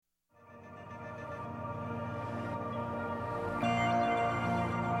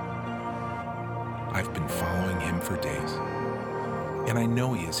I've been following him for days, and I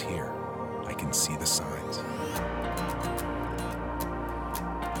know he is here. I can see the signs.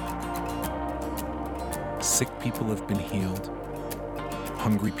 Sick people have been healed.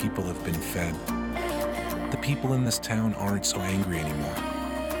 Hungry people have been fed. The people in this town aren't so angry anymore.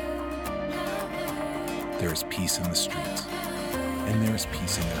 There is peace in the streets, and there is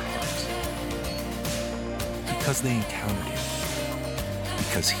peace in their hearts. Because they encountered him.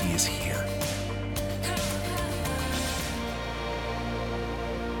 Because he is here.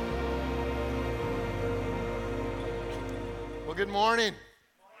 Well, good morning.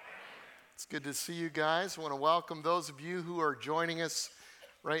 It's good to see you guys. I want to welcome those of you who are joining us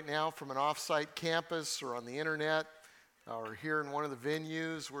right now from an off-site campus or on the internet or here in one of the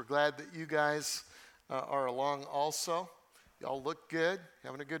venues. We're glad that you guys are along also. Y'all look good.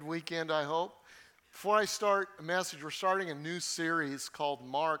 Having a good weekend, I hope. Before I start a message, we're starting a new series called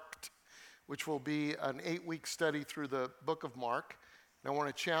Marked, which will be an 8-week study through the book of Mark. And I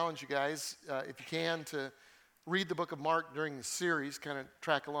want to challenge you guys, if you can, to read the book of Mark during the series, kind of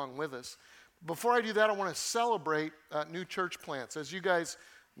track along with us. Before I do that, I want to celebrate new church plants. As you guys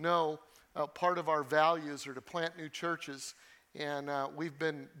know, part of our values are to plant new churches, and we've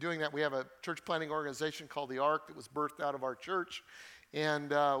been doing that. We have a church planting organization called the ARC that was birthed out of our church,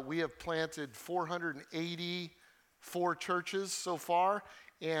 and we have planted 484 churches so far,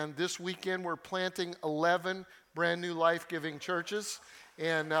 and this weekend we're planting 11 brand new life-giving churches,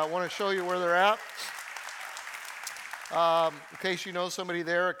 and I want to show you where they're at. In case you know somebody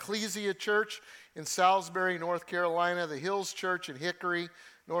there, Ecclesia Church in Salisbury, North Carolina, the Hills Church in Hickory,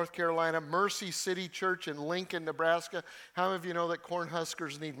 North Carolina, Mercy City Church in Lincoln, Nebraska. How many of you know that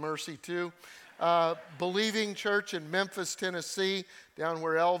Cornhuskers need mercy too? Believing Church in Memphis, Tennessee, down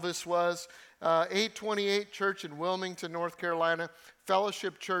where Elvis was. 828 Church in Wilmington, North Carolina.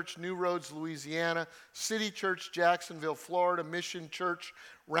 Fellowship Church, New Roads, Louisiana. City Church, Jacksonville, Florida. Mission Church,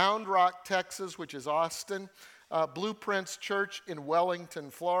 Round Rock, Texas, which is Austin. Blueprints Church in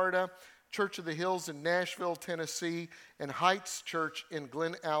Wellington, Florida, Church of the Hills in Nashville, Tennessee, and Heights Church in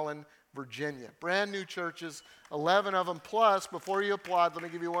Glen Allen, Virginia. Brand new churches, 11 of them. Plus, before you applaud, let me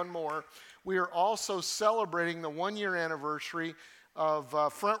give you one more. We are also celebrating the 1-year anniversary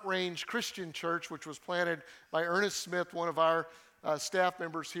of Front Range Christian Church, which was planted by Ernest Smith, one of our staff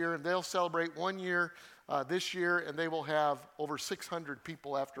members here, and they'll celebrate 1 year this year, and they will have over 600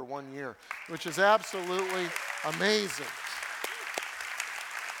 people after 1 year, which is absolutely amazing.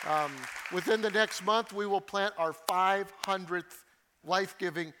 Within the next month, we will plant our 500th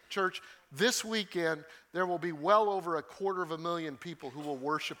life-giving church. This weekend, there will be well over 250,000 people who will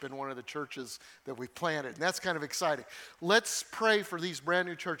worship in one of the churches that we've planted, and that's kind of exciting. Let's pray for these brand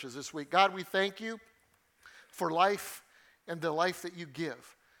new churches this week. God, we thank you for life and the life that you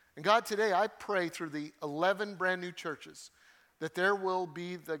give. And God, today I pray through the 11 brand new churches that there will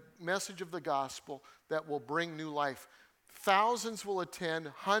be the message of the gospel that will bring new life. Thousands will attend,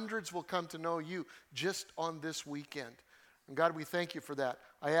 hundreds will come to know you just on this weekend. And God, we thank you for that.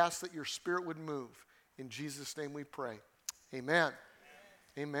 I ask that your Spirit would move. In Jesus' name we pray. Amen.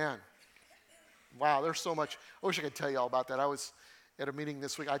 Amen. Wow, there's so much. I wish I could tell you all about that. I was at a meeting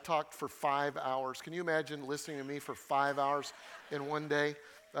this week. I talked for 5 hours. Can you imagine listening to me for 5 hours in one day?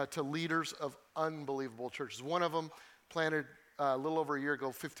 To leaders of unbelievable churches. One of them planted a little over a year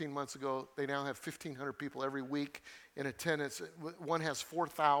ago, 15 months ago. They now have 1,500 people every week in attendance. One has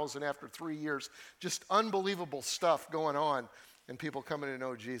 4,000 after 3 years. Just unbelievable stuff going on and people coming to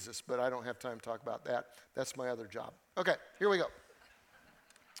know Jesus. But I don't have time to talk about that. That's my other job. Okay, here we go.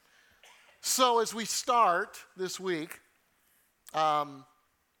 So as we start this week,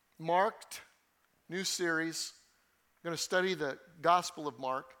 Marked, new series. I'm going to study the Gospel of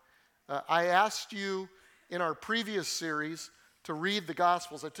Mark. I asked you in our previous series to read the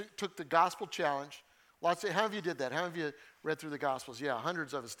Gospels. I took the Gospel Challenge. How many of you did that? How many of you read through the Gospels? Yeah,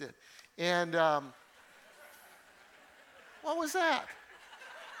 hundreds of us did. And what was that?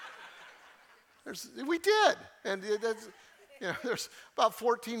 We did. And there's about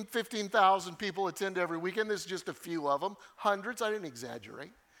 15,000 people attend every weekend. There's just a few of them. Hundreds, I didn't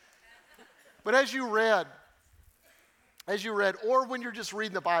exaggerate. But as you read, or when you're just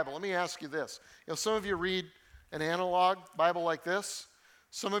reading the Bible, let me ask you this. Some of you read an analog Bible like this.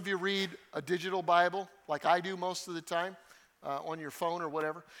 Some of you read a digital Bible like I do most of the time on your phone or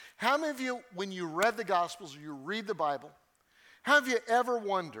whatever. How many of you, when you read the Gospels or you read the Bible, have you ever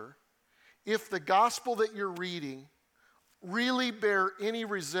wondered if the Gospel that you're reading really bear any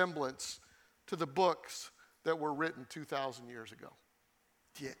resemblance to the books that were written 2,000 years ago?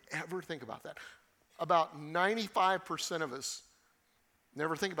 Do you ever think about that? About 95% of us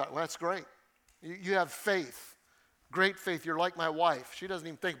never think about it. Well, that's great. You have faith, great faith. You're like my wife. She doesn't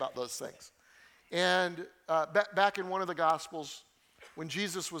even think about those things. And back in one of the Gospels, when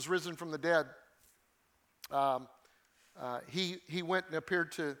Jesus was risen from the dead, he went and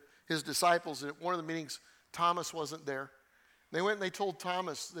appeared to his disciples. And at one of the meetings, Thomas wasn't there. They went and they told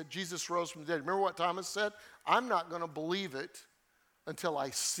Thomas that Jesus rose from the dead. Remember what Thomas said? I'm not going to believe it until I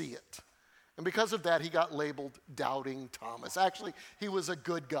see it. And because of that, he got labeled Doubting Thomas. Actually, he was a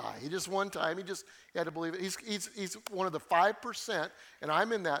good guy. He just one time, he had to believe it. He's one of the 5%, and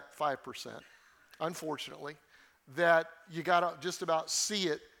I'm in that 5%, unfortunately, that you got to just about see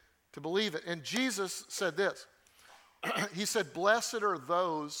it to believe it. And Jesus said this. He said, blessed are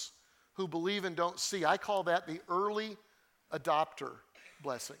those who believe and don't see. I call that the early adopter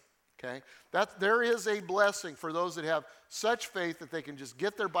blessing, okay? There is a blessing for those that have such faith that they can just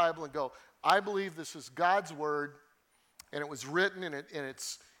get their Bible and go, I believe this is God's word, and it was written, and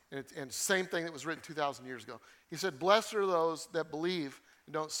it's same thing that was written 2,000 years ago. He said, blessed are those that believe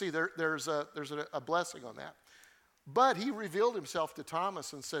and don't see. There's a blessing on that. But he revealed himself to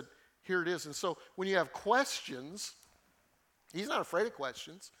Thomas and said, here it is. And so when you have questions, he's not afraid of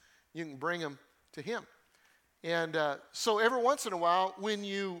questions. You can bring them to him. And so every once in a while, when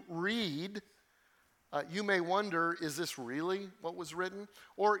you read, you may wonder, is this really what was written?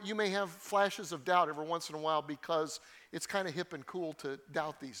 Or you may have flashes of doubt every once in a while because it's kind of hip and cool to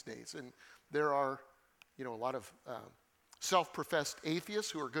doubt these days. And there are, a lot of self-professed atheists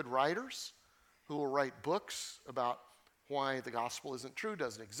who are good writers, who will write books about why the gospel isn't true,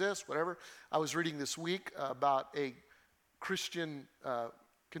 doesn't exist, whatever. I was reading this week about a Christian,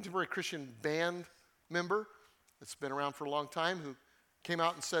 contemporary Christian band member that's been around for a long time who came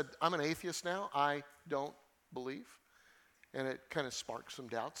out and said, I'm an atheist now. I don't believe. And it kind of sparks some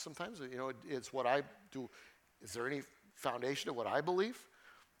doubts sometimes. It's what I do. Is there any foundation to what I believe?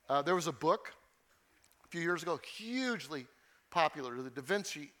 There was a book a few years ago, hugely popular, the Da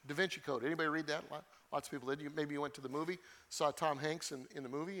Vinci Code. Anybody read that? Lots of people did. Maybe you went to the movie, saw Tom Hanks in the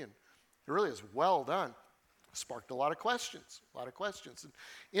movie, and it really is well done. Sparked a lot of questions. And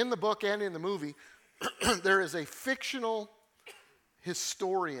in the book and in the movie, there is a fictional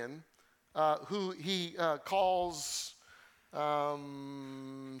historian who he calls Sir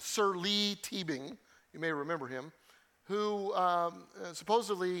Lee Teabing. You may remember him, who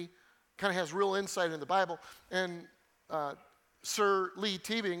supposedly kind of has real insight in the Bible. And Sir Lee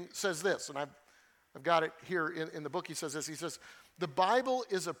Teabing says this, and I've got it here in the book. He says this. He says, the Bible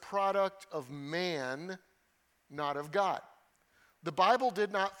is a product of man, not of God. The Bible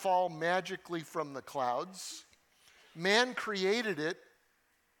did not fall magically from the clouds. Man created it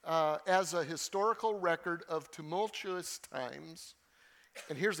as a historical record of tumultuous times.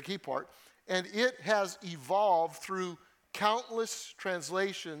 And here's the key part. And it has evolved through countless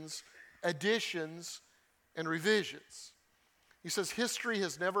translations, additions, and revisions. He says history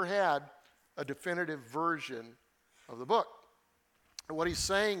has never had a definitive version of the book. And what he's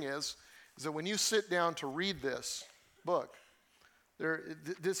saying is that when you sit down to read this book,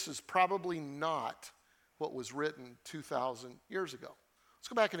 this is probably not what was written 2,000 years ago. Let's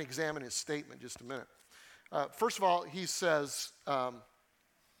go back and examine his statement just a minute. First of all, he says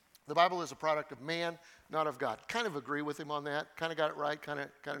the Bible is a product of man, not of God. Kind of agree with him on that. Kind of got it right, kind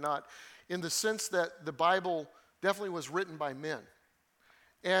of not. In the sense that the Bible definitely was written by men.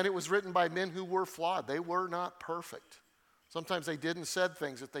 And it was written by men who were flawed. They were not perfect. Sometimes they did and said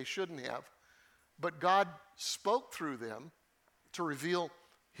things that they shouldn't have. But God spoke through them to reveal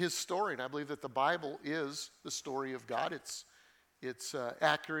his story. And I believe that the Bible is the story of God. It's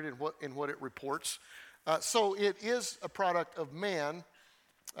accurate in what it reports. So it is a product of man,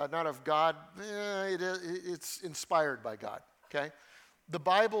 not of God. It's inspired by God, okay? The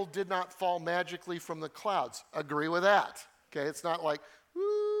Bible did not fall magically from the clouds. Agree with that, okay? It's not like,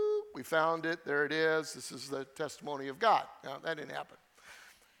 woo, we found it, there it is, this is the testimony of God. No, that didn't happen.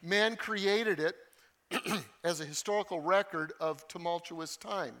 Man created it as a historical record of tumultuous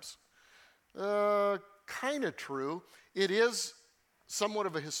times. Kind of true. It is somewhat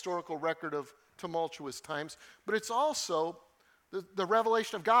of a historical record of tumultuous times, but it's also the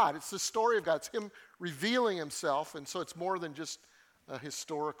revelation of God. It's the story of God. It's him revealing himself, and so it's more than just a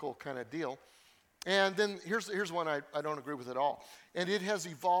historical kind of deal. And then here's one I don't agree with at all. And it has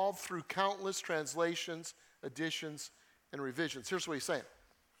evolved through countless translations, additions, and revisions. Here's what he's saying.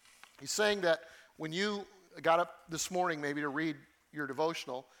 He's saying that when you got up this morning maybe to read your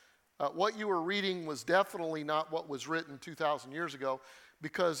devotional, what you were reading was definitely not what was written 2,000 years ago,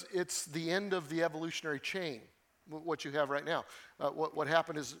 because it's the end of the evolutionary chain, what you have right now. What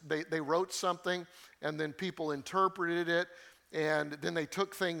happened is they wrote something, and then people interpreted it, and then they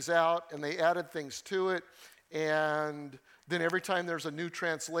took things out and they added things to it, and then every time there's a new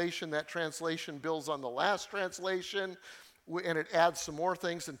translation, that translation builds on the last translation, and it adds some more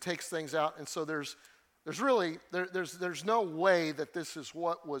things and takes things out. And so there's no way that this is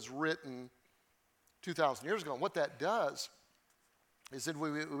what was written 2,000 years ago. And what that does is then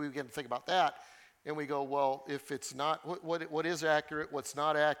we begin to think about that, and we go, well, if it's not, what is accurate, what's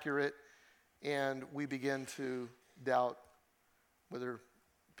not accurate, and we begin to doubt whether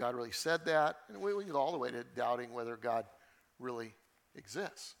God really said that, and we can go all the way to doubting whether God really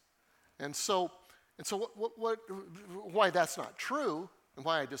exists. And so why that's not true, and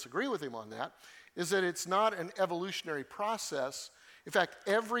why I disagree with him on that, is that it's not an evolutionary process. In fact,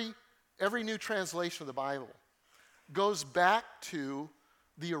 every new translation of the Bible goes back to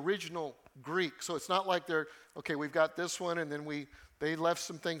the original Greek. So it's not like we've got this one, and then they left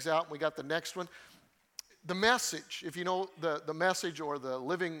some things out, and we got the next one. The Message, if you know the Message or the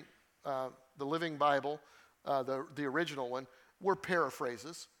Living Bible, the original one, were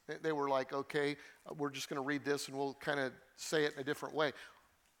paraphrases. They were like, okay, we're just going to read this, and we'll kind of say it in a different way.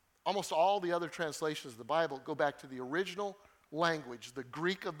 Almost all the other translations of the Bible go back to the original language, the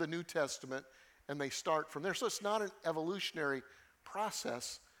Greek of the New Testament, and they start from there. So it's not an evolutionary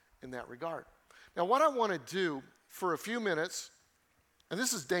process in that regard. Now, what I want to do for a few minutes, and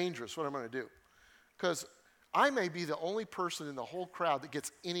this is dangerous, what I'm going to do, because I may be the only person in the whole crowd that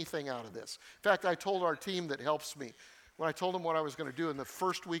gets anything out of this. In fact, I told our team that helps me, when I told them what I was going to do in the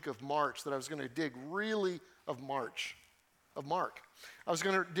first week of March, that I was going to dig Mark. I was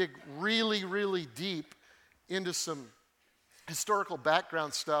going to dig really, really deep into some historical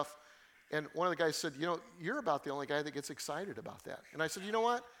background stuff. And one of the guys said, you're about the only guy that gets excited about that. And I said, you know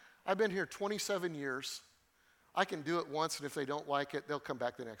what? I've been here 27 years. I can do it once, and if they don't like it, they'll come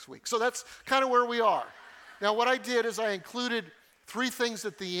back the next week. So that's kind of where we are. Now, what I did is I included 3 things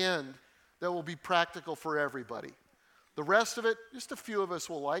at the end that will be practical for everybody. The rest of it, just a few of us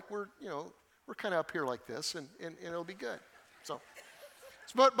will like. We're kind of up here like this, and it'll be good.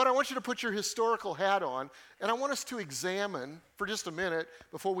 But I want you to put your historical hat on, and I want us to examine for just a minute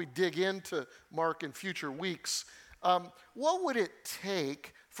before we dig into Mark in future weeks, what would it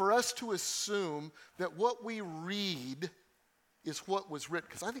take for us to assume that what we read is what was written?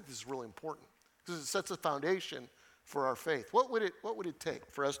 Because I think this is really important, because it sets a foundation for our faith. What would it take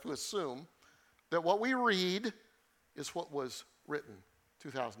for us to assume that what we read is what was written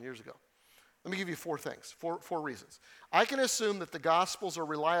 2,000 years ago? Let me give you 4 things, four reasons. I can assume that the Gospels are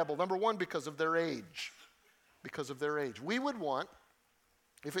reliable, number one, because of their age. Because of their age. We would want,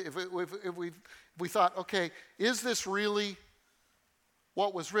 if we thought, okay, is this really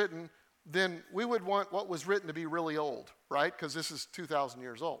what was written, then we would want what was written to be really old, right? Because this is 2,000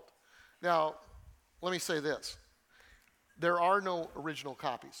 years old. Now, let me say this. There are no original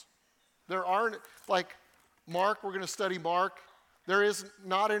copies. There aren't, like Mark, we're going to study Mark. There is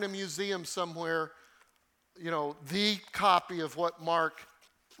not in a museum somewhere, the copy of what Mark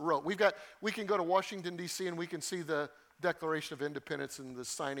wrote. We can go to Washington, D.C., and we can see the Declaration of Independence and the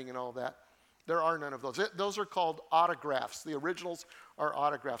signing and all that. There are none of those. Those are called autographs. The originals are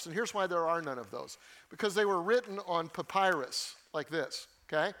autographs. And here's why there are none of those. Because they were written on papyrus like this,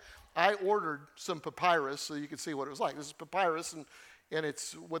 okay? I ordered some papyrus so you can see what it was like. This is papyrus, and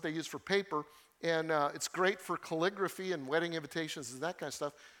it's what they use for paper. And it's great for calligraphy and wedding invitations and that kind of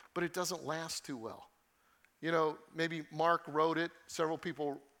stuff, but it doesn't last too well. Maybe Mark wrote it, several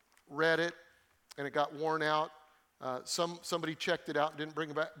people read it, and it got worn out. Somebody checked it out and didn't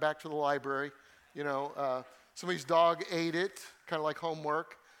bring it back to the library. Somebody's dog ate it, kind of like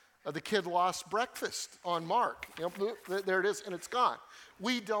homework. The kid lost breakfast on Mark. There it is, and it's gone.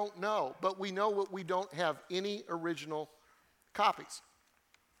 We don't know, but we know what we don't have any original copies.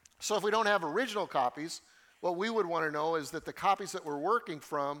 So if we don't have original copies, what we would want to know is that the copies that we're working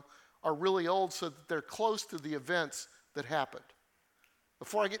from are really old so that they're close to the events that happened.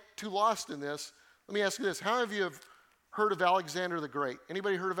 Before I get too lost in this, let me ask you this. How many of you have heard of Alexander the Great?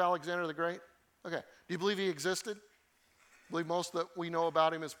 Anybody heard of Alexander the Great? Okay. Do you believe he existed? Believe most that we know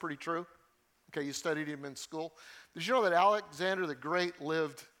about him is pretty true? Okay, you studied him in school. Did you know that Alexander the Great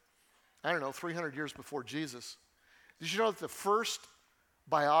lived, 300 years before Jesus? Did you know that the first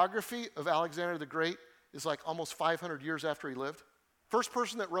biography of Alexander the Great is like almost 500 years after he lived? First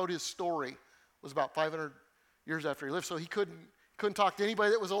person that wrote his story was about 500 years after he lived, so he couldn't talk to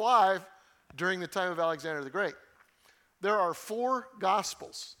anybody that was alive during the time of Alexander the Great. There are 4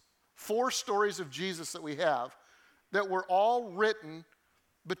 Gospels, 4 stories of Jesus that we have that were all written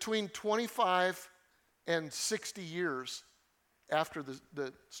between 25 and 60 years after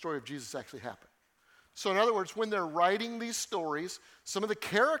the story of Jesus actually happened. So in other words, when they're writing these stories, some of the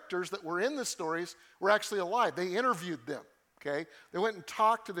characters that were in the stories were actually alive. They interviewed them, okay? They went and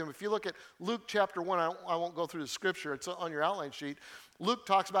talked to them. If you look at Luke chapter 1, I won't go through the scripture. It's on your outline sheet. Luke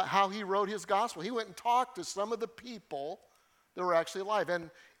talks about how he wrote his gospel. He went and talked to some of the people that were actually alive.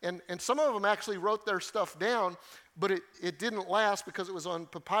 And some of them actually wrote their stuff down, but it didn't last because it was on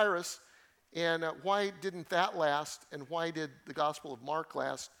papyrus. And why didn't that last? And why did the Gospel of Mark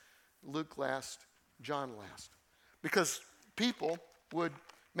last, Luke last, John last? Because people would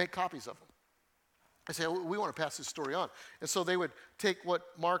make copies of them. I say, we want to pass this story on. And so they would take what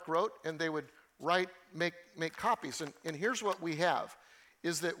Mark wrote and they would make copies. And here's what we have,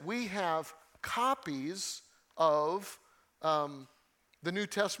 is that we have copies of the New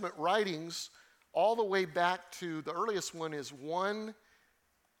Testament writings all the way back to, the earliest one is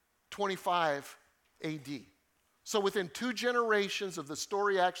 125 AD. So within 2 generations of the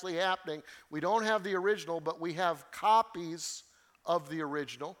story actually happening, we don't have the original, but we have copies of the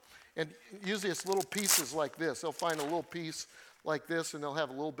original. And usually it's little pieces like this. They'll find a little piece like this, and they'll have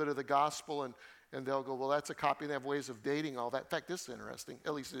a little bit of the gospel, and they'll go, well, that's a copy. And they have ways of dating all that. In fact, this is interesting.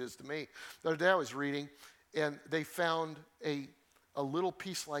 At least it is to me. The other day I was reading, and they found a little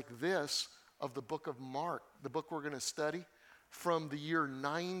piece like this of the book of Mark, the book we're going to study, from the year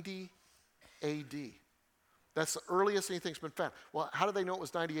 90 AD. That's the earliest anything's been found. Well, how do they know it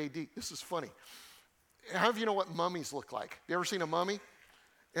was 90 AD? This is funny. How of you know what mummies look like? You ever seen a mummy?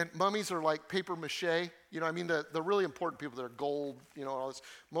 And mummies are like paper mache. You know, I mean, the really important people that are gold, you know, all this.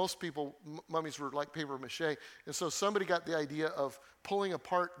 Most people, mummies were like paper mache. And so somebody got the idea of pulling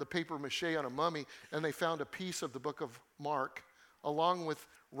apart the paper mache on a mummy, and they found a piece of the book of Mark, along with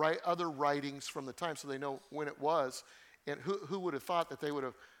other writings from the time, so they know when it was. And who would have thought that they would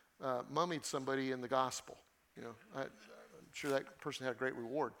have mummied somebody in the gospel? You know, I'm sure that person had a great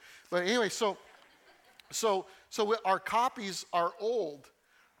reward. But anyway, so our copies are old.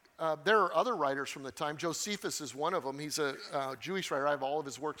 There are other writers from the time. Josephus is one of them. He's a Jewish writer. I have all of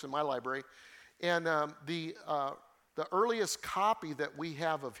his works in my library. And the earliest copy that we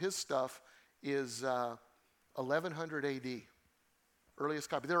have of his stuff is 1100 AD. Earliest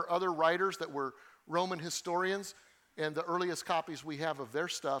copy. There are other writers that were Roman historians, and the earliest copies we have of their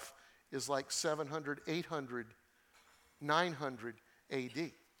stuff is like 700, 800, 900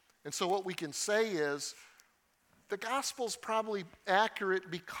 AD. And so what we can say is the gospel's probably accurate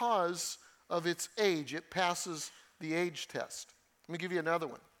because of its age. It passes the age test. Let me give you another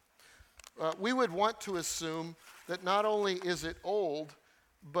one. We would want to assume that not only is it old,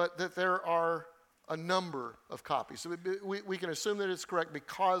 but that there are a number of copies. So we can assume that it's correct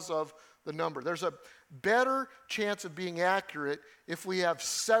because of the number. There's a better chance of being accurate if we have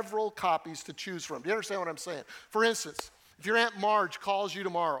several copies to choose from. Do you understand what I'm saying? For instance, if your Aunt Marge calls you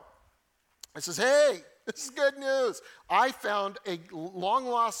tomorrow and says, hey, this is good news. I found a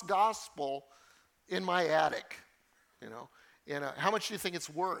long-lost gospel in my attic, you know, and how much do you think it's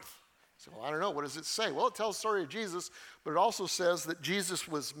worth? I said, well, I don't know. What does it say? Well, it tells the story of Jesus, but it also says that Jesus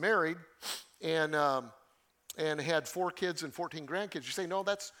was married and had 4 kids and 14 grandkids. You say, no,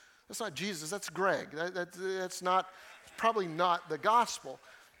 that's not Jesus. That's Greg. That's not, probably not the gospel.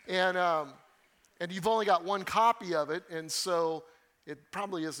 And you've only got one copy of it, and so it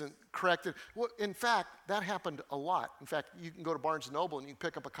probably isn't corrected. Well, in fact, that happened a lot. In fact, you can go to Barnes & Noble and you can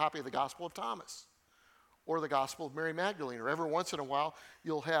pick up a copy of the Gospel of Thomas or the Gospel of Mary Magdalene, or every once in a while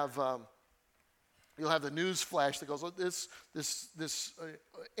you'll have the news flash that goes, this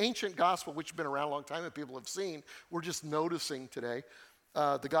ancient gospel, which has been around a long time and people have seen, we're just noticing today,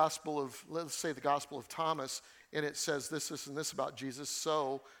 the Gospel of, let's say the Gospel of Thomas, and it says this, and this about Jesus,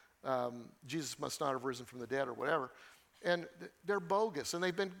 so Jesus must not have risen from the dead or whatever. And they're bogus, and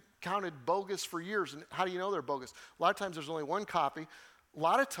they've been counted bogus for years. And how do you know they're bogus? A lot of times there's only one copy. A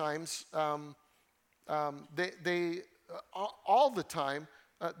lot of times, all the time,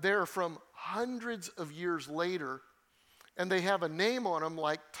 they're from hundreds of years later, and they have a name on them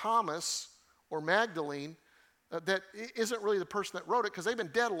like Thomas or Magdalene that isn't really the person that wrote it because they've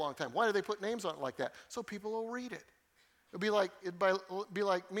been dead a long time. Why do they put names on it like that? So people will read it. It'd be like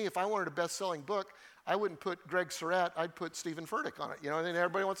me. If I wanted a best-selling book, I wouldn't put Greg Surratt, I'd put Stephen Furtick on it, you know, and then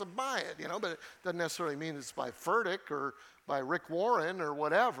everybody wants to buy it, you know, but it doesn't necessarily mean it's by Furtick or by Rick Warren or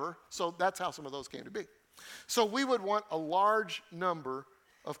whatever. So that's how some of those came to be. So we would want a large number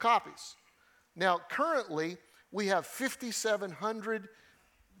of copies. Now, currently, we have 5,700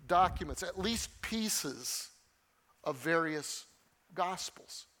 documents, at least pieces of various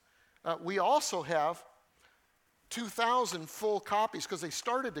gospels. We also have 2,000 full copies, because they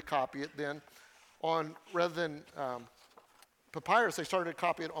started to copy it then on, rather than papyrus, they started to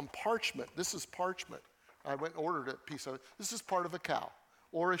copy it on parchment. This is parchment. I went and ordered a piece of it. This is part of a cow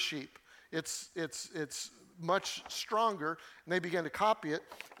or a sheep. It's much stronger, and they began to copy it.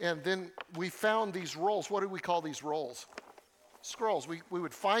 And then we found these rolls. What do we call these rolls? Scrolls. We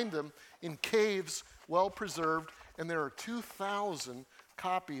would find them in caves, well preserved, and there are 2,000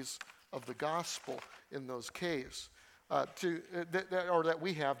 copies of the gospel in those caves that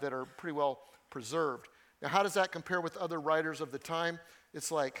we have that are pretty well preserved. Now, how does that compare with other writers of the time?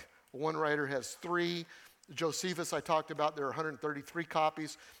 It's like one writer has 3. Josephus, I talked about, there are 133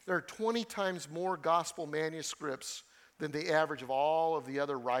 copies. There are 20 times more gospel manuscripts than the average of all of the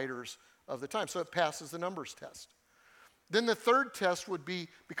other writers of the time. So it passes the numbers test. Then the third test would be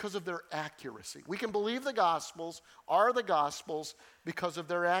because of their accuracy. We can believe the Gospels are the Gospels because of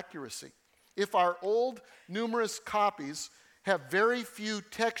their accuracy. If our old numerous copies have very few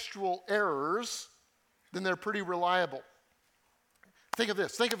textual errors, then they're pretty reliable. Think of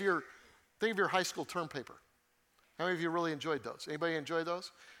this. Think of your high school term paper. How many of you really enjoyed those? Anybody enjoy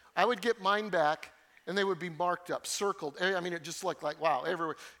those? I would get mine back, and they would be marked up, circled. I mean, it just looked like, wow,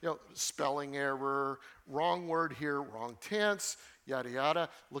 everywhere. Spelling error, wrong word here, wrong tense, yada, yada.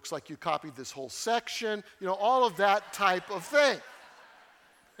 Looks like you copied this whole section. All of that type of thing.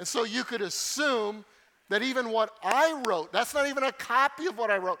 And so you could assume that even what I wrote, that's not even a copy of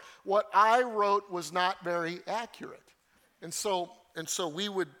what I wrote was not very accurate. And so we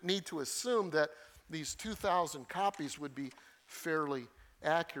would need to assume that these 2,000 copies would be fairly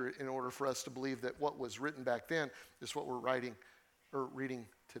accurate in order for us to believe that what was written back then is what we're writing or reading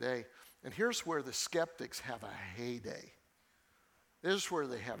today. And here's where the skeptics have a heyday. This is where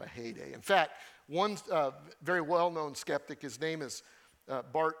they have a heyday. In fact, one very well-known skeptic, his name is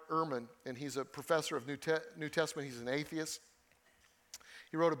Bart Ehrman, and he's a professor of New Testament. He's an atheist.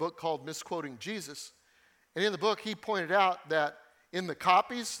 He wrote a book called Misquoting Jesus. And in the book, he pointed out that in the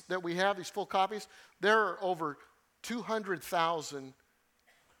copies that we have, these full copies, there are over 200,000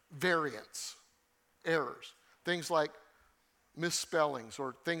 variants, errors. Things like misspellings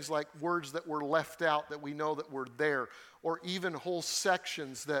or things like words that were left out that we know that were there, or even whole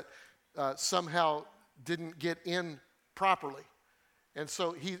sections that somehow didn't get in properly. And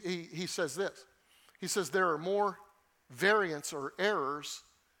so he says this. He says there are more variants or errors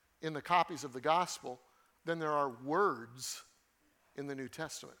in the copies of the gospel than there are words in the New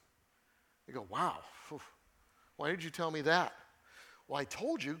Testament. You go, wow, why did you tell me that? Well, I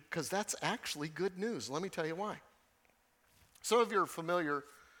told you because that's actually good news. Let me tell you why. Some of you are familiar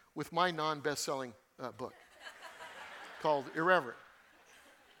with my non-best-selling book called Irreverent.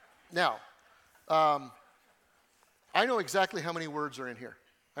 Now, I know exactly how many words are in here.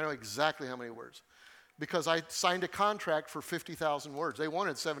 I know exactly how many words because I signed a contract for 50,000 words. They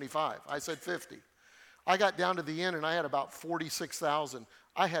wanted 75. I said 50. I got down to the end and I had about 46,000.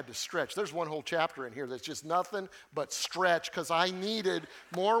 I had to stretch. There's one whole chapter in here that's just nothing but stretch because I needed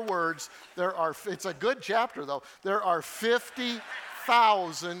more words. It's a good chapter though. There are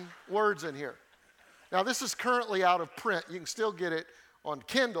 50,000 words in here. Now this is currently out of print. You can still get it on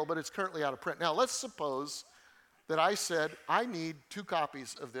Kindle, but it's currently out of print. Now let's suppose that I said I need 2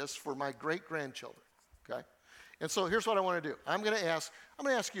 copies of this for my great-grandchildren, okay? And so here's what I want to do. I'm going to ask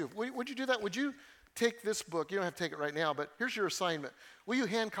you, would you do that? Would you take this book? You don't have to take it right now, but here's your assignment. Will you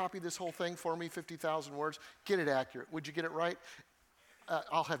hand copy this whole thing for me, 50,000 words? Get it accurate. Would you get it right?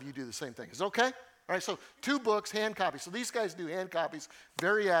 I'll have you do the same thing. Is it okay? All right, so 2 books, hand copies. So these guys do hand copies,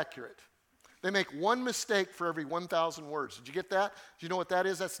 very accurate. They make 1 mistake for every 1,000 words. Did you get that? Do you know what that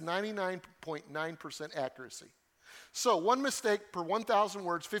is? That's 99.9% accuracy. So 1 mistake per 1,000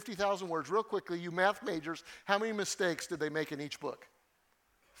 words, 50,000 words. Real quickly, you math majors, how many mistakes did they make in each book?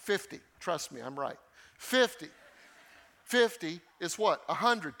 50. Trust me, I'm right. 50. 50 is what?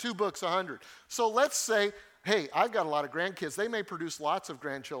 100. 2 books, 100. So let's say, hey, I've got a lot of grandkids. They may produce lots of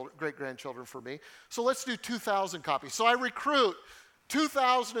great-grandchildren for me. So let's do 2,000 copies. So I recruit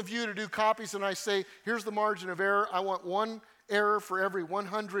 2,000 of you to do copies, and I say, here's the margin of error. I want 1 error for every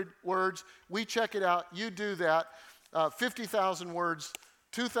 100 words. We check it out. You do that. 50,000 words,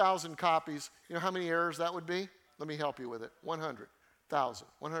 2,000 copies. You know how many errors that would be? Let me help you with it. 100,000.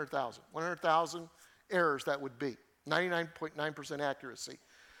 100,000 errors that would be. 99.9% accuracy.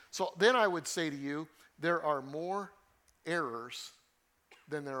 So then I would say to you, there are more errors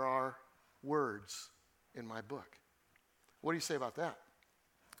than there are words in my book. What do you say about that?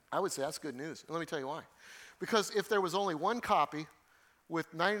 I would say that's good news. And let me tell you why. Because if there was only 1 copy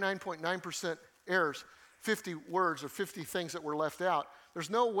with 99.9% errors, 50 words or 50 things that were left out,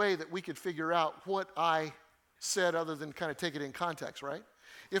 there's no way that we could figure out what I said other than kind of take it in context, right?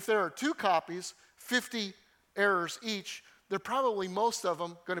 If there are 2 copies, 50 errors each, they're probably, most of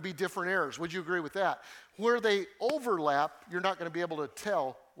them, going to be different errors. Would you agree with that? Where they overlap, you're not going to be able to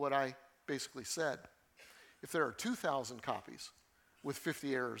tell what I basically said. If there are 2,000 copies with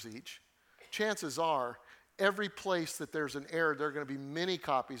 50 errors each, chances are every place that there's an error, there are going to be many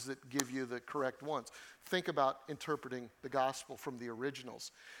copies that give you the correct ones. Think about interpreting the gospel from the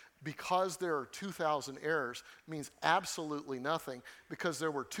originals. Because there are 2,000 errors means absolutely nothing, because there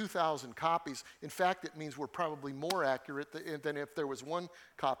were 2,000 copies. In fact, it means we're probably more accurate than if there was one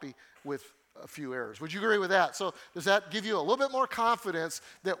copy with a few errors. Would you agree with that? So does that give you a little bit more confidence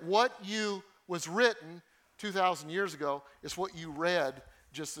that what you was written 2,000 years ago is what you read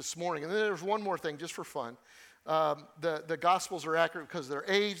just this morning? And then there's one more thing, just for fun. The Gospels are accurate because of their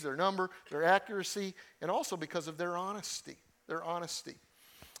age, their number, their accuracy, and also because of their honesty. Their honesty.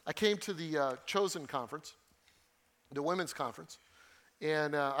 I came to the Chosen Conference, the women's conference,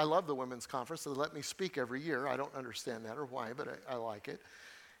 and I love the women's conference. They let me speak every year. I don't understand that or why, but I like it.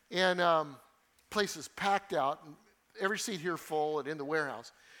 And place is packed out, and every seat here full and in the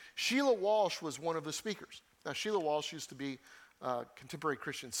warehouse. Sheila Walsh was one of the speakers. Now, Sheila Walsh used to be a contemporary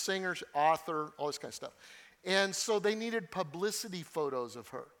Christian singer, author, all this kind of stuff. And so they needed publicity photos of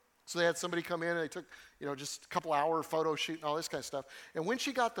her. So they had somebody come in and they took, just a couple hour photo shoot and all this kind of stuff. And when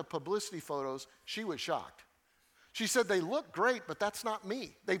she got the publicity photos, she was shocked. She said, they look great, but that's not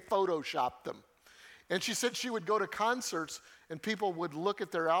me. They photoshopped them. And she said she would go to concerts and people would look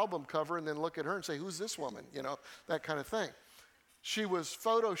at their album cover and then look at her and say, who's this woman? That kind of thing. She was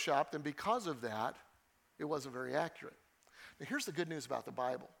photoshopped, and because of that, it wasn't very accurate. Now, here's the good news about the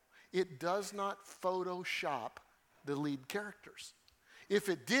Bible. It does not Photoshop the lead characters. If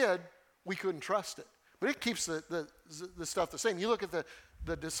it did, we couldn't trust it. But it keeps the stuff the same. You look at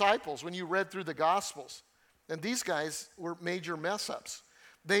the disciples when you read through the Gospels, and these guys were major mess-ups.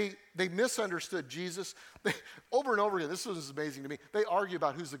 They misunderstood Jesus. Over and over again, this was amazing to me, they argue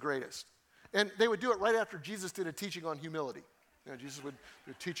about who's the greatest. And they would do it right after Jesus did a teaching on humility. Jesus would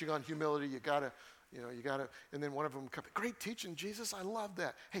do a teaching on humility. You gotta, and then one of them come, great teaching, Jesus, I love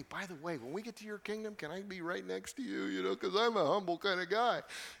that. Hey, by the way, when we get to your kingdom, can I be right next to you, because I'm a humble kind of guy.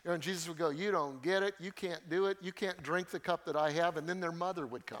 And Jesus would go, you don't get it, you can't do it, you can't drink the cup that I have, and then their mother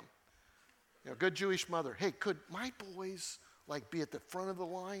would come. Good Jewish mother, hey, could my boys, be at the front of the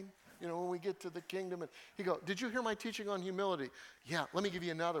line, when we get to the kingdom? And he'd go, did you hear my teaching on humility? Yeah, let me give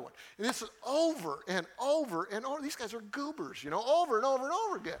you another one. And this is over and over and over. These guys are goobers, over and over and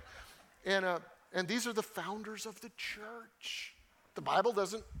over again. And these are the founders of the church. The Bible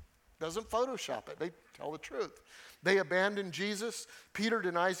doesn't Photoshop it. They tell the truth. They abandon Jesus. Peter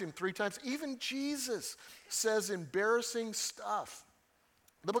denies him 3 times. Even Jesus says embarrassing stuff.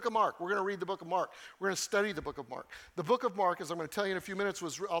 The book of Mark. We're going to read the book of Mark. We're going to study the book of Mark. The book of Mark, as I'm going to tell you in a few minutes,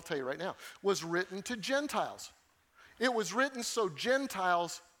 I'll tell you right now, was written to Gentiles. It was written so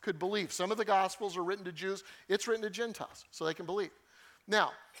Gentiles could believe. Some of the Gospels are written to Jews. It's written to Gentiles so they can believe. Now,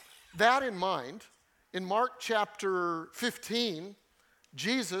 that in mind, in Mark chapter 15,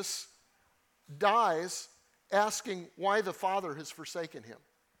 Jesus dies asking why the Father has forsaken him.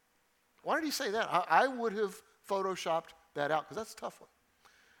 Why did he say that? I would have photoshopped that out because that's a tough one.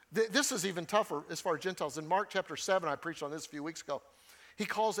 This is even tougher as far as Gentiles. In Mark chapter 7, I preached on this a few weeks ago, he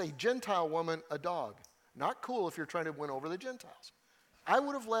calls a Gentile woman a dog. Not cool if you're trying to win over the Gentiles. I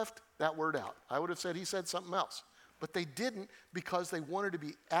would have left that word out. I would have said he said something else. But they didn't because they wanted to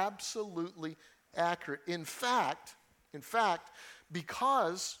be absolutely accurate. In fact,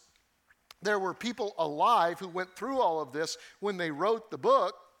 because there were people alive who went through all of this when they wrote the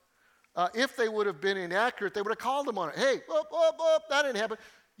book, if they would have been inaccurate, they would have called them on it. Hey, that didn't happen.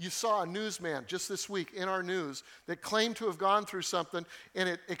 You saw a newsman just this week in our news that claimed to have gone through something, and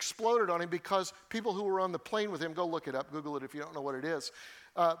it exploded on him because people who were on the plane with him, go look it up, Google it if you don't know what it is.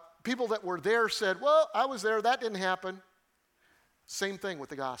 People that were there said, well, I was there, that didn't happen. Same thing with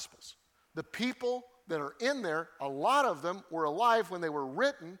the Gospels. The people that are in there, a lot of them were alive when they were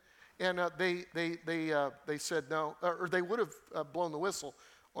written, and they said no, or they would have blown the whistle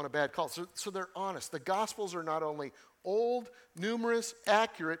on a bad call. So they're honest. The Gospels are not only old, numerous,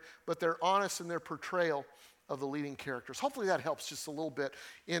 accurate, but they're honest in their portrayal of the leading characters. Hopefully that helps just a little bit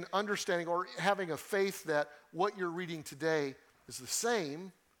in understanding or having a faith that what you're reading today is the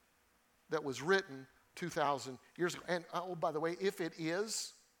same that was written 2,000 years ago. And by the way, if it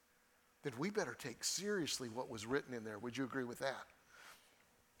is, then we better take seriously what was written in there. Would you agree with that?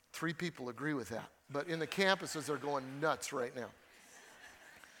 3 people agree with that. But in the campuses, they're going nuts right now.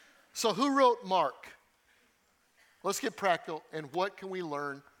 So who wrote Mark? Let's get practical, and what can we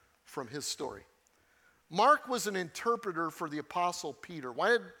learn from his story? Mark was an interpreter for the Apostle Peter.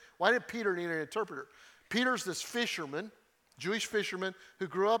 Why did Peter need an interpreter? Peter's this fisherman, Jewish fisherman who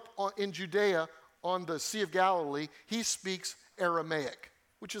grew up in Judea on the Sea of Galilee. He speaks Aramaic,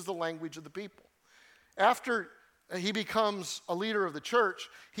 which is the language of the people. After he becomes a leader of the church,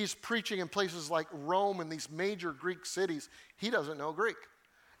 he's preaching in places like Rome and these major Greek cities. He doesn't know Greek.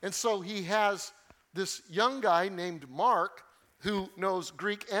 And so he has this young guy named Mark who knows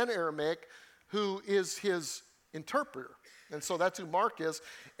Greek and Aramaic, who is his interpreter. And so that's who Mark is.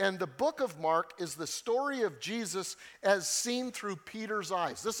 And the book of Mark is the story of Jesus as seen through Peter's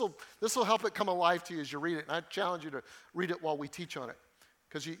eyes. This will help it come alive to you as you read it. And I challenge you to read it while we teach on it.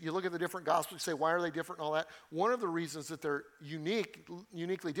 Because you look at the different gospels, you say, why are they different and all that? One of the reasons that they're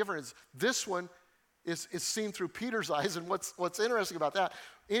uniquely different is this one is seen through Peter's eyes. And what's interesting about that,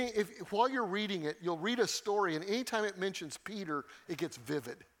 while you're reading it, you'll read a story, and anytime it mentions Peter, it gets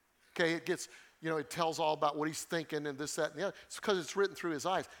vivid. Okay, it gets, it tells all about what he's thinking and this, that, and the other. It's because it's written through his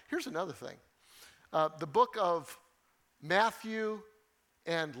eyes. Here's another thing. The book of Matthew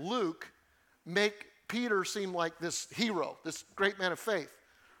and Luke make Peter seem like this hero, this great man of faith.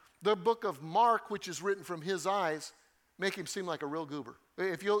 The book of Mark, which is written from his eyes, make him seem like a real goober.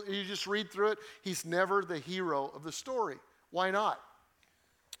 If you just read through it, he's never the hero of the story. Why not?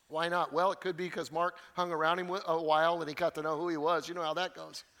 Why not? Well, it could be because Mark hung around him a while and he got to know who he was. You know how that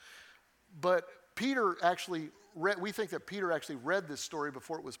goes. But Peter actually we think that Peter actually read this story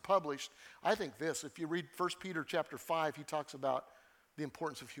before it was published. I think this, if you read 1 Peter chapter 5, he talks about the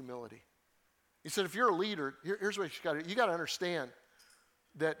importance of humility. He said, if you're a leader, here's what you got to understand,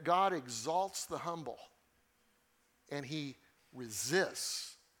 that God exalts the humble and he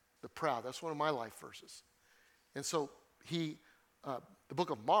resists the proud. That's one of my life verses. And so the book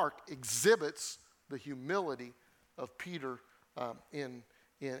of Mark exhibits the humility of Peter in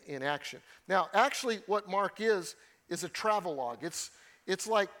action. Now, actually, what Mark is a travelogue. It's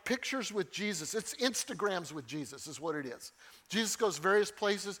like pictures with Jesus. It's Instagrams with Jesus is what it is. Jesus goes various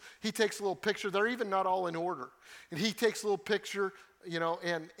places. He takes a little picture. They're even not all in order. And he takes a little picture,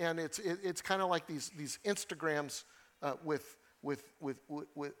 and it's kind of like these Instagrams with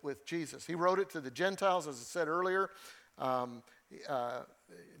Jesus. He wrote it to the Gentiles, as I said earlier. The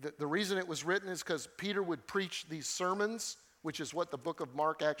reason it was written is because Peter would preach these sermons, which is what the book of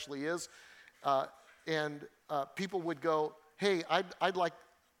Mark actually is. And people would go, hey, I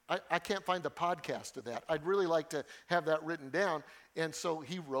can't find the podcast of that. I'd really like to have that written down. And so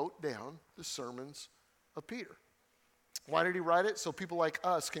he wrote down the sermons of Peter. Why did he write it? So people like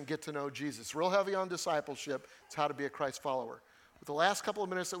us can get to know Jesus. Real heavy on discipleship. It's how to be a Christ follower. With the last couple of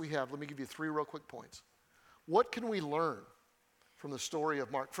minutes that we have, let me give you 3 real quick points. What can we learn from the story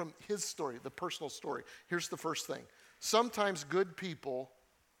of Mark, from his story, the personal story? Here's the first thing. Sometimes good people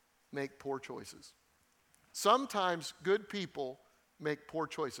make poor choices. Sometimes good people make poor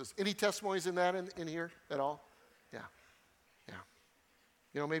choices. Any testimonies in that in here at all? Yeah.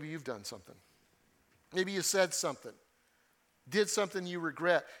 Maybe you've done something. Maybe you said something. Did something you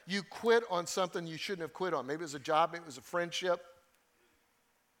regret. You quit on something you shouldn't have quit on. Maybe it was a job, maybe it was a friendship.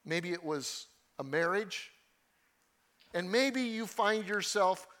 Maybe it was a marriage. And maybe you find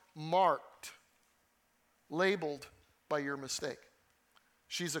yourself marked, labeled by your mistake.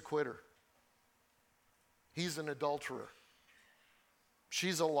 She's a quitter. He's an adulterer.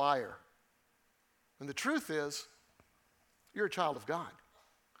 She's a liar. And the truth is, you're a child of God.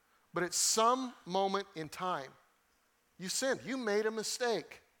 But at some moment in time, you sinned. You made a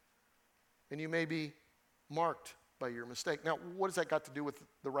mistake. And you may be marked by your mistake. Now, what has that got to do with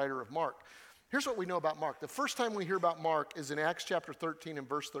the writer of Mark? Here's what we know about Mark. The first time we hear about Mark is in Acts chapter 13 and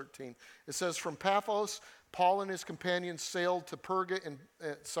verse 13. It says, from Paphos, Paul and his companions sailed to Perga and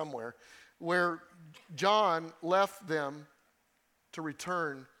somewhere, where John left them to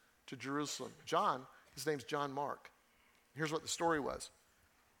return to Jerusalem. John, his name's John Mark. Here's what the story was.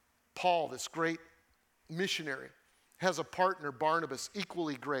 Paul, this great missionary, has a partner, Barnabas,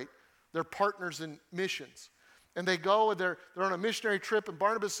 equally great. They're partners in missions. And they go, and they're on a missionary trip, and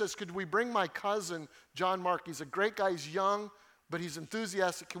Barnabas says, could we bring my cousin, John Mark? He's a great guy, he's young, but he's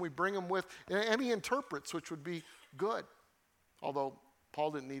enthusiastic. Can we bring him with? And he interprets, which would be good. Although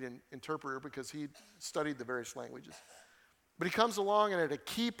Paul didn't need an interpreter because he studied the various languages. But he comes along, and at a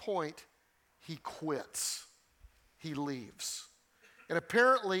key point, he quits. He leaves. And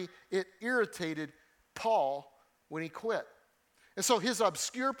apparently, it irritated Paul when he quit. And so his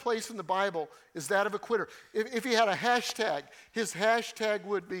obscure place in the Bible is that of a quitter. If he had a hashtag, his hashtag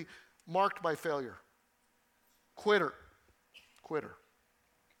would be marked by failure. Quitter. Quitter.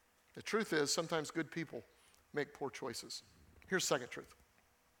 The truth is, sometimes good people make poor choices. Here's the second truth.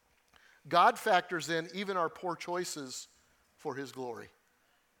 God factors in even our poor choices for his glory.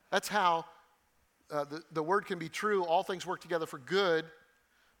 That's how the word can be true, all things work together for good,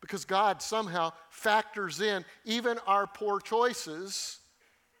 because God somehow factors in even our poor choices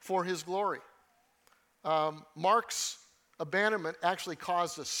for his glory. Mark's abandonment actually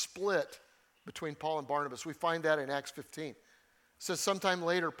caused a split between Paul and Barnabas. We find that in Acts 15. It says sometime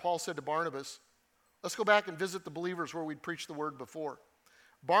later, Paul said to Barnabas, let's go back and visit the believers where we'd preached the word before.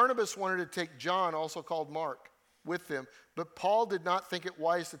 Barnabas wanted to take John, also called Mark, with them, but Paul did not think it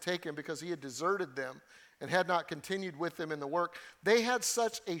wise to take him because he had deserted them and had not continued with them in the work. They had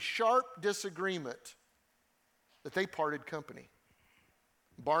such a sharp disagreement that they parted company.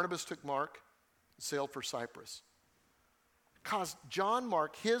 Barnabas took Mark and sailed for Cyprus. Caused John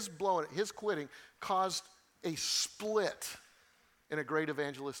Mark, his quitting, caused a split in a great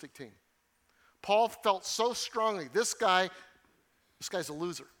evangelistic team. Paul felt so strongly, this guy's a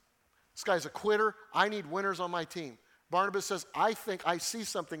loser. This guy's a quitter. I need winners on my team. Barnabas says, I think I see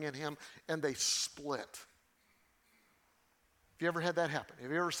something in him, and they split. Have you ever had that happen?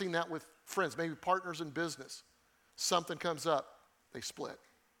 Have you ever seen that with friends, maybe partners in business? Something comes up, they split.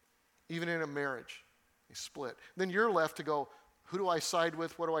 Even in a marriage, they split. Then you're left to go, who do I side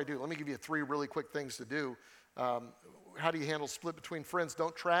with? What do I do? Let me give you 3 really quick things to do. How do you handle split between friends?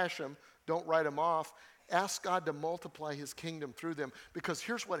 Don't trash them. Don't write them off. Ask God to multiply his kingdom through them, because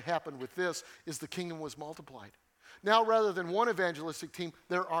here's what happened with this, is the kingdom was multiplied. Now, rather than one evangelistic team,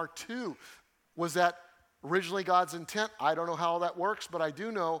 there are 2. Was that originally God's intent? I don't know how that works, but I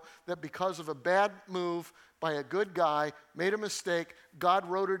do know that because of a bad move by a good guy, made a mistake, God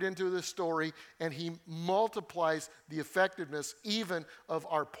wrote it into the story, and he multiplies the effectiveness even of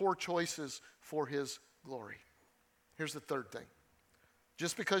our poor choices for his glory. Here's the third thing.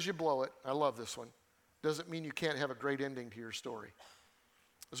 Just because you blow it, I love this one, doesn't mean you can't have a great ending to your story.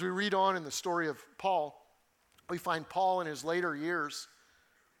 As we read on in the story of Paul, we find Paul in his later years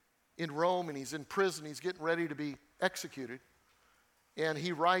in Rome, and he's in prison. He's getting ready to be executed. And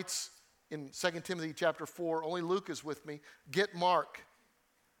he writes in 2 Timothy chapter 4, only Luke is with me. Get Mark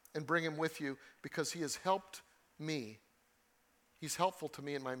and bring him with you, because he has helped me. He's helpful to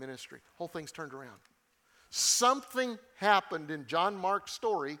me in my ministry. Whole thing's turned around. Something happened in John Mark's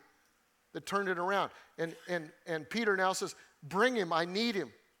story that turned it around. And Peter now says, bring him, I need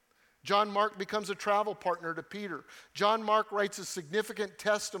him. John Mark becomes a travel partner to Peter. John Mark writes a significant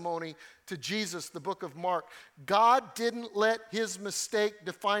testimony to Jesus, the book of Mark. God didn't let his mistake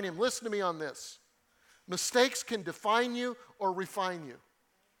define him. Listen to me on this. Mistakes can define you or refine you.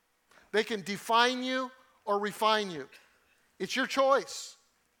 They can define you or refine you. It's your choice.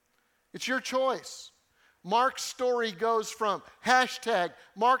 It's your choice. Mark's story goes from hashtag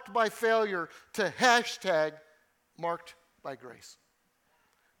marked by failure to hashtag marked by grace.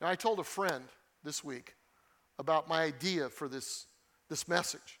 Now, I told a friend this week about my idea for this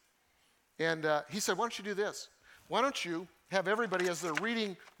message. And he said, why don't you do this? Why don't you have everybody, as they're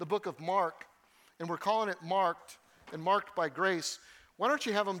reading the book of Mark, and we're calling it Marked and Marked by Grace, why don't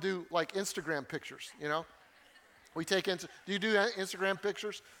you have them do like Instagram pictures, you know? Do you do Instagram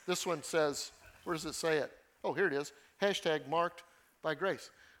pictures? This one says, where does it say it? Oh, here it is. Hashtag marked by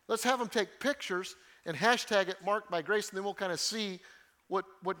grace. Let's have them take pictures and hashtag it marked by grace, and then we'll kind of see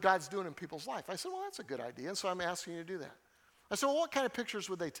what God's doing in people's life. I said, well, that's a good idea, and so I'm asking you to do that. I said, well, what kind of pictures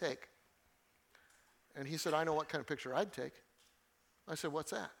would they take? And he said, I know what kind of picture I'd take. I said,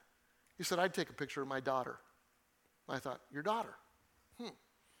 what's that? He said, I'd take a picture of my daughter. I thought, your daughter?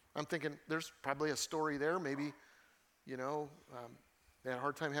 I'm thinking there's probably a story there. Maybe, they had a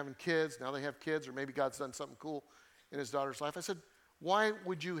hard time having kids. Now they have kids, or maybe God's done something cool in his daughter's life. I said, why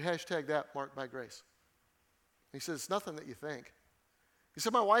would you hashtag that marked by grace? He said, it's nothing that you think. He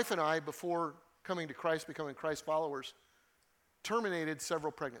said, my wife and I, before coming to Christ, becoming Christ followers, terminated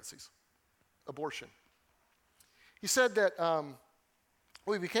several pregnancies, abortion. He said that when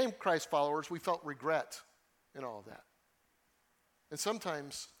we became Christ followers, we felt regret in all of that. And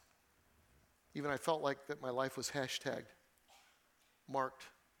sometimes, even I felt like that my life was hashtagged marked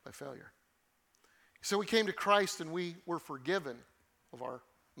by failure. So we came to Christ and we were forgiven of our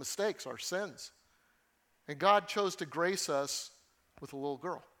mistakes, our sins. And God chose to grace us with a little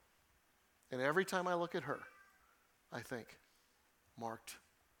girl. And every time I look at her, I think, marked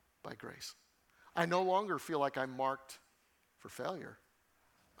by grace. I no longer feel like I'm marked for failure.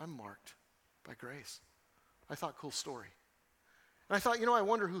 I'm marked by grace. I thought, cool story. And I thought, I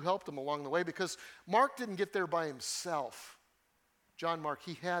wonder who helped him along the way, because Mark didn't get there by himself. John Mark,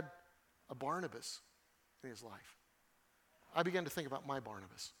 he had a Barnabas in his life. I began to think about my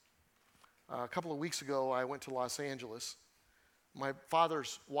Barnabas. A couple of weeks ago, I went to Los Angeles. My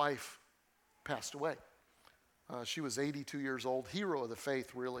father's wife passed away. She was 82 years old, hero of the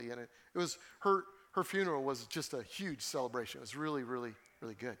faith, really. And it was her her funeral was just a huge celebration. It was really, really,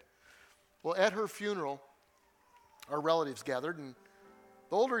 really good. Well, at her funeral, our relatives gathered, and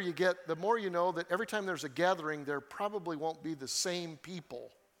the older you get, the more you know that every time there's a gathering, there probably won't be the same people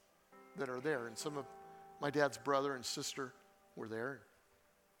that are there. And some of my dad's brother and sister were there.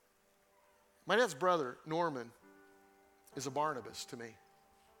 My dad's brother, Norman, is a Barnabas to me.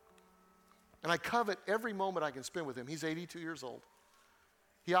 And I covet every moment I can spend with him. He's 82 years old.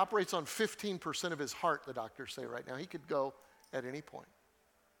 He operates on 15% of his heart, the doctors say right now. He could go at any point.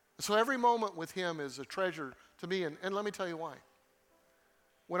 So every moment with him is a treasure to me, and let me tell you why.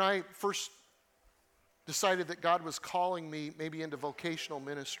 When I first decided that God was calling me maybe into vocational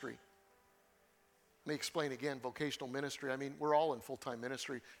ministry, let me explain again, vocational ministry. I mean, we're all in full-time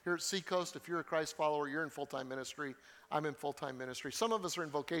ministry. Here at Seacoast, if you're a Christ follower, you're in full-time ministry. I'm in full-time ministry. Some of us are in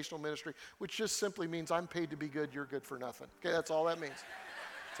vocational ministry, which just simply means I'm paid to be good, you're good for nothing. Okay, that's all that means.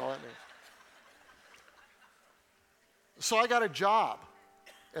 That's all that means. So I got a job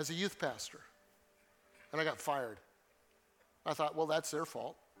as a youth pastor, and I got fired. I thought, well, that's their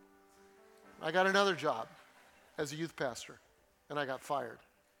fault. I got another job as a youth pastor, and I got fired.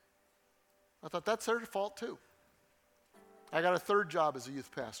 I thought, that's their fault too. I got a third job as a youth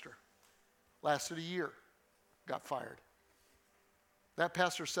pastor. Lasted a year, got fired. That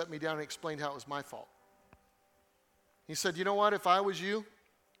pastor set me down and explained how it was my fault. He said, you know what, if I was you,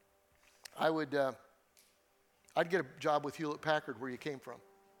 I'd get a job with Hewlett Packard where you came from,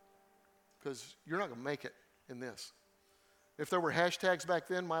 because you're not going to make it in this. If there were hashtags back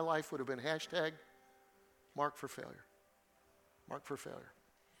then, my life would have been hashtag marked for failure. Marked for failure.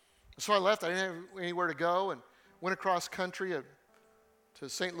 So I left. I didn't have anywhere to go and went across country to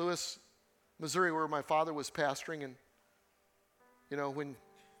St. Louis, Missouri, where my father was pastoring. And, you know, when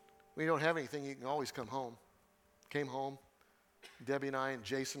you don't have anything, you can always come home. Came home, Debbie and I and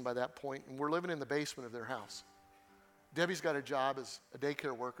Jason by that point, and we're living in the basement of their house. Debbie's got a job as a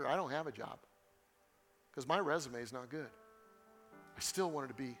daycare worker. I don't have a job because my resume is not good. I still wanted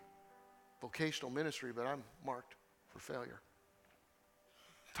to be vocational ministry, but I'm marked for failure.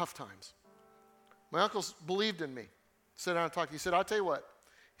 Tough times. My uncles believed in me. Sat down and talked. He said, I'll tell you what.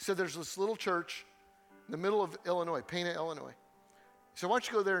 He said, there's this little church in the middle of Illinois, Pana, Illinois. He said, why don't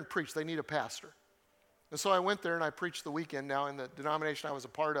you go there and preach? They need a pastor. And so I went there and I preached the weekend. Now in the denomination I was a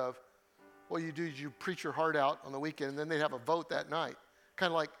part of, what you do is you preach your heart out on the weekend, and then they'd have a vote that night.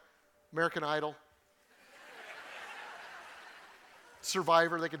 Kind of like American Idol.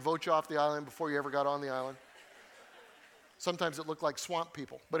 Survivor, they could vote you off the island before you ever got on the island. Sometimes it looked like swamp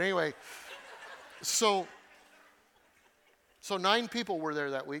people. But anyway, so 9 people were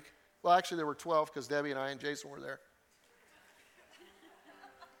there that week. Well, actually there were 12 because Debbie and I and Jason were there.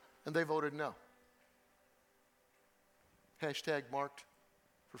 And they voted no. Hashtag marked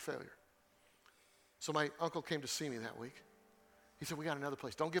for failure. So my uncle came to see me that week. He said, we got another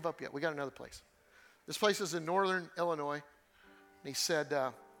place. Don't give up yet. We got another place. This place is in northern Illinois. And he said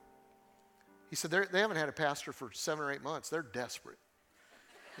they haven't had a pastor for 7 or 8 months. They're desperate.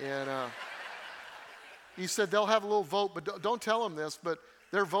 And he said they'll have a little vote, but don't tell them this, but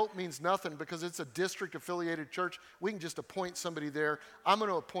their vote means nothing because it's a district-affiliated church. We can just appoint somebody there. I'm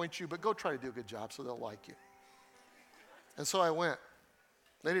going to appoint you, but go try to do a good job so they'll like you. And so I went.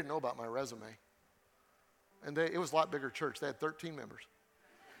 They didn't know about my resume. And it was a lot bigger church. They had 13 members.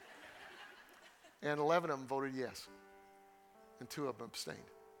 And 11 of them voted yes. And 2 of them abstained.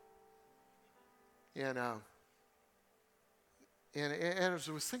 And as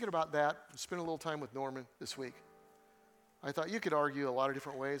I was thinking about that, spent a little time with Norman this week, I thought you could argue a lot of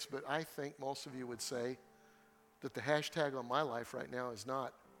different ways, but I think most of you would say that the hashtag on my life right now is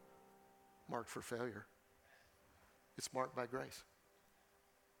not marked for failure. It's marked by grace.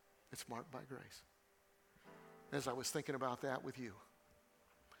 It's marked by grace. As I was thinking about that with you,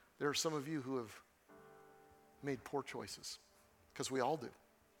 there are some of you who have made poor choices, because we all do.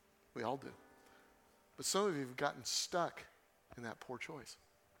 We all do. But some of you have gotten stuck in that poor choice.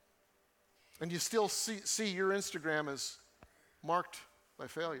 And you still see your Instagram as marked by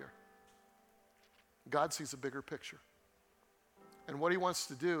failure. God sees a bigger picture. And what he wants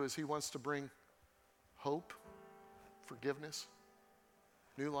to do is he wants to bring hope, forgiveness,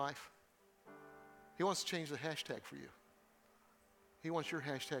 new life. He wants to change the hashtag for you. He wants your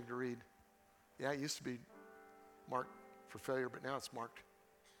hashtag to read, yeah, it used to be marked for failure, but now it's marked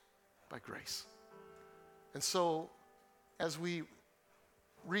by grace. And so, as we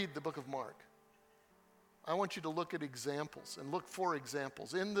read the book of Mark, I want you to look at examples and look for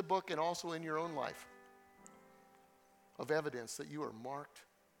examples in the book and also in your own life of evidence that you are marked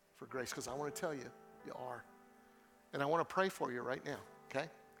for grace. Because I want to tell you, you are. And I want to pray for you right now, okay?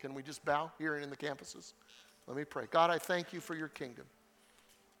 Can we just bow here and in the campuses? Let me pray. God, I thank you for your kingdom.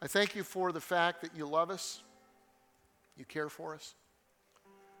 I thank you for the fact that you love us. You care for us.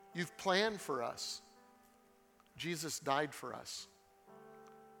 You've planned for us. Jesus died for us.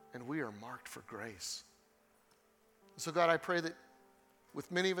 And we are marked for grace. So God, I pray that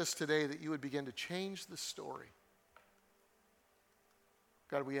with many of us today that you would begin to change the story.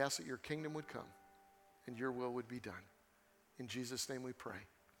 God, we ask that your kingdom would come and your will would be done. In Jesus' name we pray.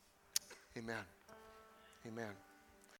 Amen. Amen.